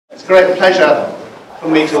great pleasure for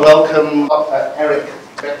me to welcome Dr. Erick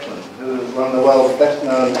Becklin, who is one of the world's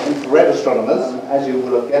best-known infrared astronomers. As you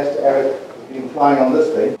will have guessed, Erick has been flying on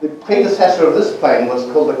this thing. The predecessor of this plane was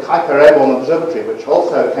called the Airborne Observatory, which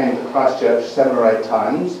also came to Christchurch 7 or 8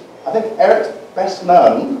 times. I think Erick's best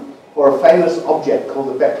known for a famous object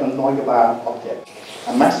called the Becklin-Neugebauer object,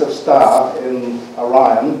 a massive star in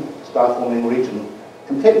Orion, star-forming region,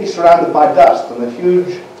 completely surrounded by dust and a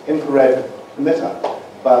huge infrared emitter,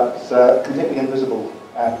 but completely invisible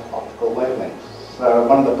at optical wavelengths. So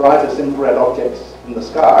one of the brightest infrared objects in the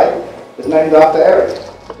sky is named after Erick.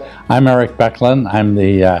 I'm Erik Becklin. I'm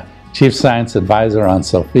the Chief Science Advisor on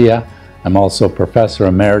SOFIA. I'm also Professor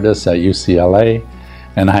Emeritus at UCLA,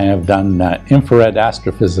 and I have done infrared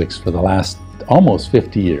astrophysics for the last almost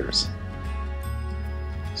 50 years.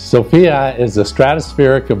 SOFIA is a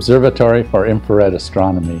stratospheric observatory for infrared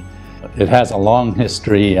astronomy. It has a long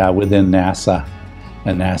history within NASA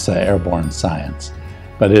and NASA Airborne Science.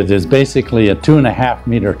 But it is basically a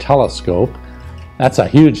 2.5-meter telescope. That's a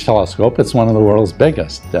huge telescope. It's one of the world's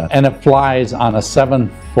biggest. And it flies on a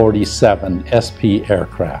 747 SP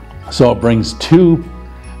aircraft. So it brings two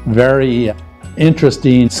very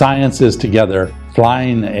interesting sciences together.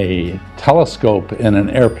 Flying a telescope in an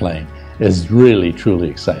airplane is really, truly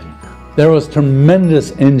exciting. There was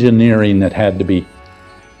tremendous engineering that had to be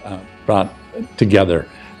brought together.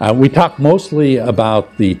 We talk mostly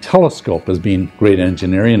about the telescope as being great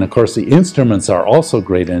engineering, and of course the instruments are also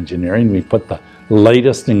great engineering. We put the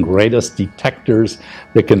latest and greatest detectors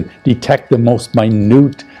that can detect the most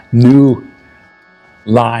minute new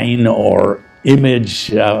line or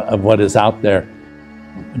image of what is out there.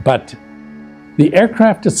 But the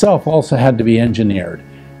aircraft itself also had to be engineered,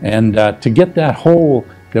 and to get that whole,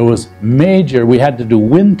 there was major, we had to do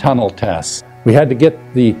wind tunnel tests. We had to get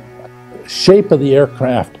the shape of the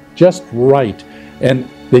aircraft just right, and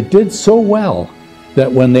they did so well that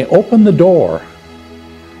when they opened the door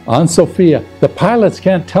on SOFIA, the pilots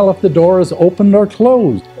can't tell if the door is opened or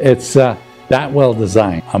closed. It's that well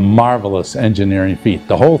designed. A marvelous engineering feat,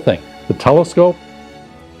 the whole thing. The telescope,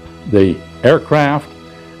 the aircraft,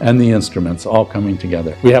 and the instruments all coming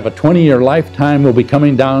together. We have a 20-year lifetime. We'll be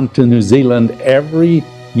coming down to New Zealand every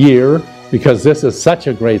year because this is such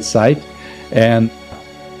a great site, and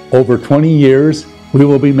over 20 years, we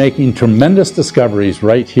will be making tremendous discoveries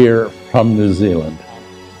right here from New Zealand.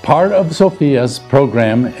 Part of SOFIA's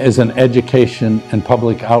program is an education and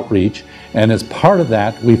public outreach, and as part of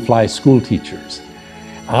that, we fly school teachers.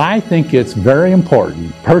 I think it's very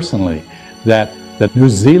important, personally, that New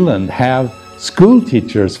Zealand have school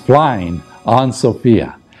teachers flying on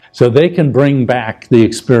SOFIA so they can bring back the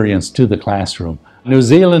experience to the classroom. New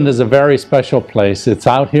Zealand is a very special place. It's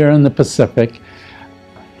out here in the Pacific.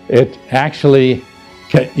 It actually,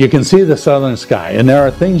 you can see the southern sky, and there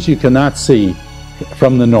are things you cannot see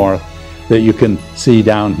from the north that you can see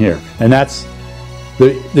down here. And that's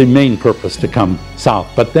the main purpose to come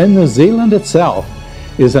south. But then New Zealand itself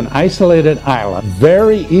is an isolated island,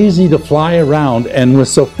 very easy to fly around, and with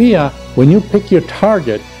SOFIA, when you pick your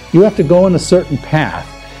target, you have to go in a certain path.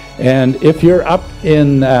 And if you're up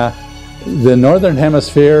in the northern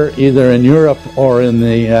hemisphere, either in Europe or in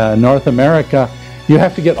the North America, you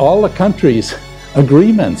have to get all the countries'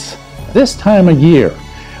 agreements. This time of year,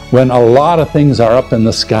 when a lot of things are up in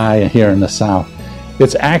the sky here in the south,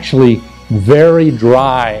 it's actually very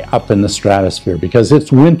dry up in the stratosphere because it's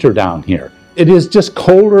winter down here. It is just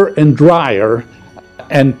colder and drier,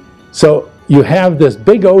 and so you have this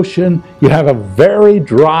big ocean, you have a very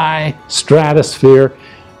dry stratosphere.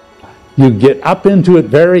 You get up into it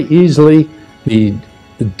very easily. The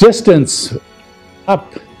distance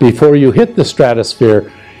up before you hit the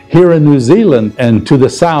stratosphere here in New Zealand and to the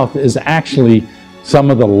south is actually some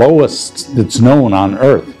of the lowest that's known on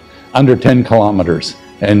Earth, under 10 kilometers,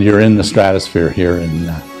 and you're in the stratosphere here in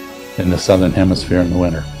the southern hemisphere in the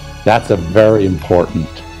winter. That's a very important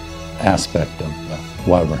aspect of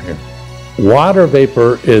why we're here. Water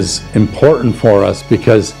vapor is important for us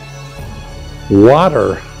because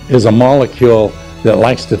water is a molecule that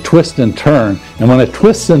likes to twist and turn, and when it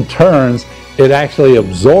twists and turns, it actually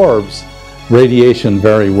absorbs radiation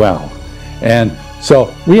very well. And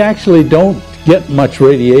so we actually don't get much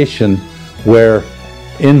radiation where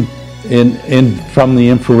from the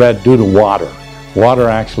infrared due to water. Water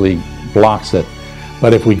actually blocks it.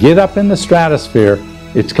 But if we get up in the stratosphere,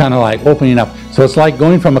 it's kind of like opening up. So it's like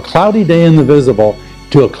going from a cloudy day in the visible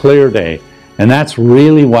to a clear day. And that's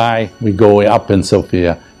really why we go up in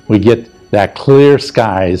SOFIA. We get that clear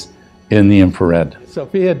skies in the infrared.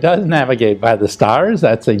 SOFIA does navigate by the stars,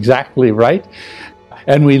 that's exactly right.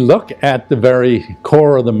 And we look at the very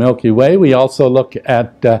core of the Milky Way. We also look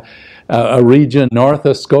at a region north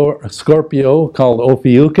of Scorpio called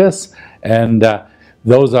Ophiuchus, and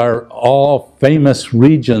those are all famous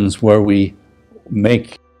regions where we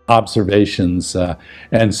make observations.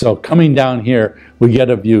 And so coming down here, we get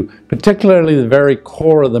a view, particularly the very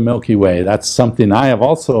core of the Milky Way. That's something I have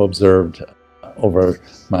also observed over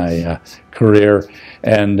my career.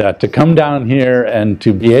 And to come down here and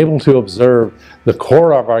to be able to observe the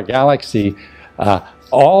core of our galaxy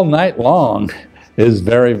all night long is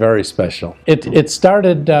very, very special. It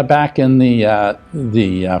started back in the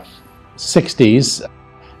 60s.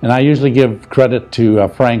 And I usually give credit to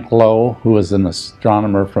Frank Lowe, who was an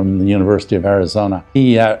astronomer from the University of Arizona.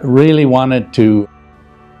 He really wanted to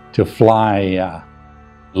fly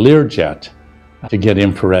Learjet to get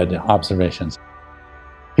infrared observations.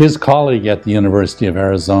 His colleague at the University of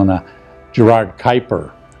Arizona, Gerard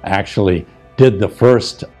Kuiper, actually did the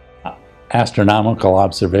first astronomical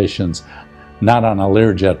observations, not on a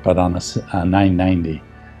Learjet, but on a 990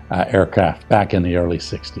 aircraft back in the early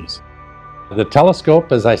 60s. The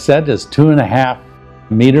telescope, as I said, is 2.5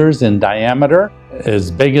 meters in diameter,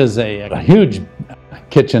 as big as a huge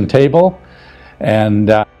kitchen table,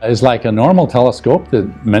 and is like a normal telescope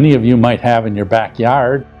that many of you might have in your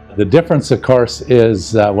backyard. The difference, of course,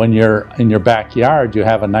 is when you're in your backyard, you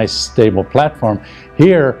have a nice stable platform.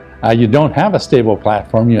 Here, you don't have a stable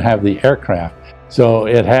platform, you have the aircraft. So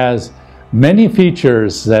it has many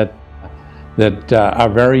features that are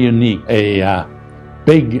very unique. A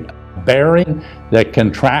big bearing that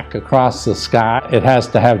can track across the sky. It has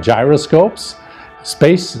to have gyroscopes.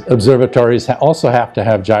 Space observatories also have to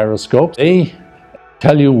have gyroscopes. They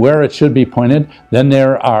tell you where it should be pointed. Then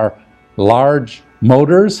there are large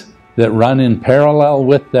motors that run in parallel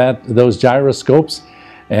with those gyroscopes,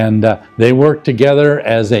 and they work together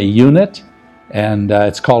as a unit, and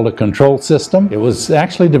it's called a control system. It was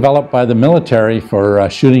actually developed by the military for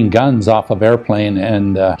shooting guns off of airplane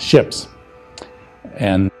and ships,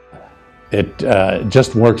 and it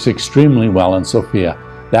just works extremely well in SOFIA.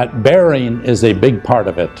 That bearing is a big part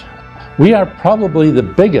of it. We are probably the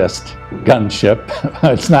biggest gunship.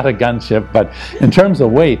 It's not a gunship, but in terms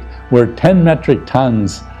of weight, we're 10 metric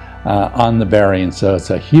tons on the bearing. So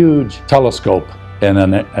it's a huge telescope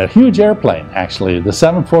and a huge airplane, actually. The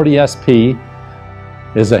 740 SP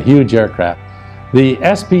is a huge aircraft. The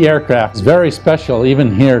SP aircraft is very special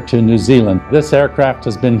even here to New Zealand. This aircraft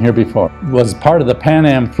has been here before. It was part of the Pan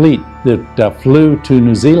Am fleet that flew to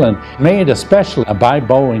New Zealand, made especially by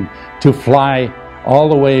Boeing to fly all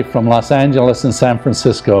the way from Los Angeles and San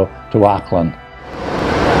Francisco to Auckland.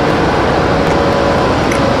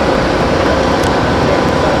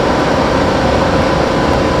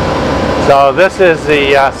 So this is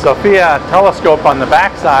the SOFIA telescope on the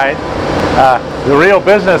back side. The real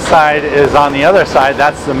business side is on the other side.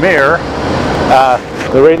 That's the mirror.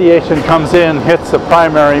 The radiation comes in, hits the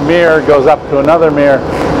primary mirror, goes up to another mirror,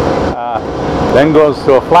 then goes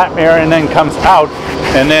to a flat mirror, and then comes out,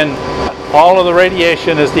 and then all of the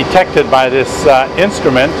radiation is detected by this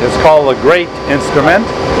instrument. It's called the GREAT instrument.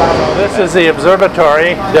 This is the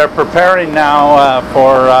observatory. They're preparing now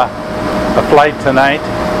for a flight tonight,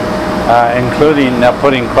 including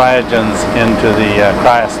putting cryogens into the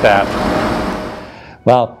cryostat.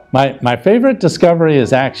 Well, my favorite discovery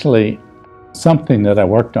is actually something that I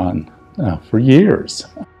worked on for years.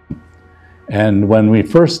 And when we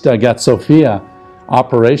first got SOFIA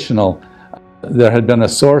operational, there had been a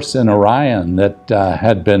source in Orion that I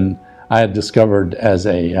had discovered as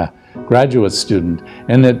a graduate student,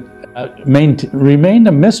 and it remained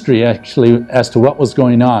a mystery actually as to what was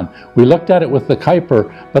going on. We looked at it with the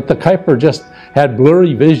Kuiper, but the Kuiper just had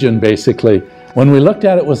blurry vision basically. When we looked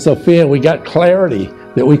at it with SOFIA, we got clarity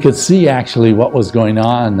that we could see actually what was going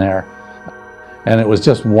on there. And it was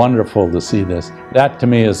just wonderful to see this. That to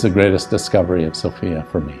me is the greatest discovery of SOFIA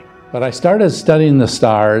for me. But I started studying the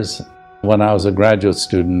stars when I was a graduate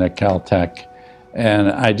student at Caltech, and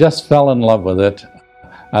I just fell in love with it.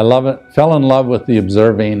 I love it, fell in love with the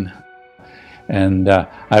observing, and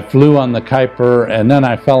I flew on the Kuiper, and then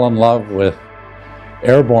I fell in love with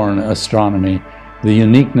airborne astronomy, the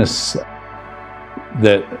uniqueness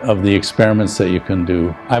of the experiments that you can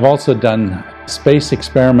do. I've also done space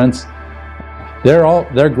experiments.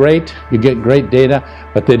 They're great, you get great data,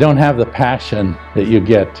 but they don't have the passion that you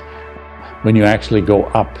get when you actually go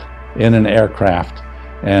up in an aircraft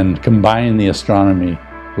and combine the astronomy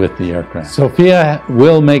with the aircraft. SOFIA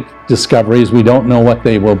will make discoveries. We don't know what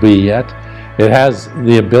they will be yet. It has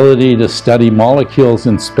the ability to study molecules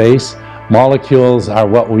in space. Molecules are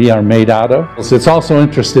what we are made out of. It's also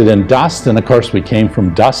interested in dust, and of course we came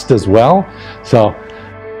from dust as well. So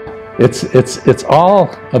It's all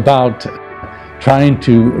about trying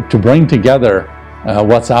to bring together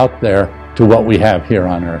what's out there to what we have here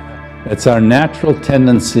on Earth. It's our natural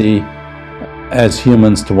tendency as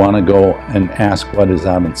humans to want to go and ask what is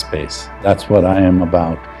out in space. That's what I am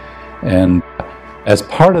about. And as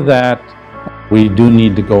part of that, we do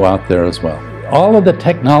need to go out there as well. All of the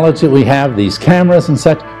technology that we have, these cameras and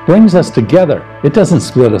such, brings us together. It doesn't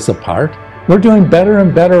split us apart. We're doing better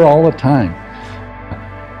and better all the time.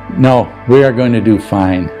 No, we are going to do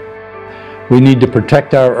fine. We need to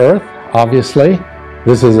protect our Earth, obviously.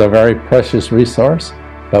 This is a very precious resource,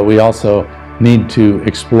 but we also need to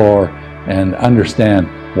explore and understand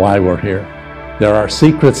why we're here. There are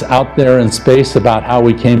secrets out there in space about how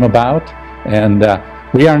we came about, and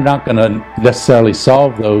we are not going to necessarily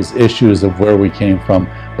solve those issues of where we came from,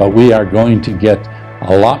 but we are going to get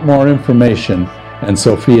a lot more information, and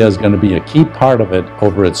SOFIA is going to be a key part of it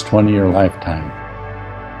over its 20-year lifetime.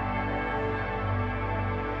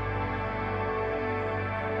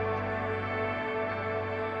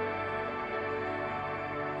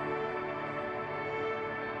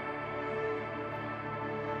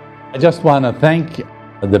 I just want to thank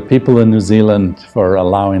the people in New Zealand for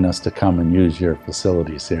allowing us to come and use your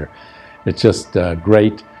facilities here. It's just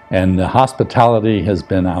great, and the hospitality has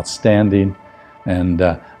been outstanding, and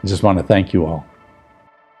I just want to thank you all.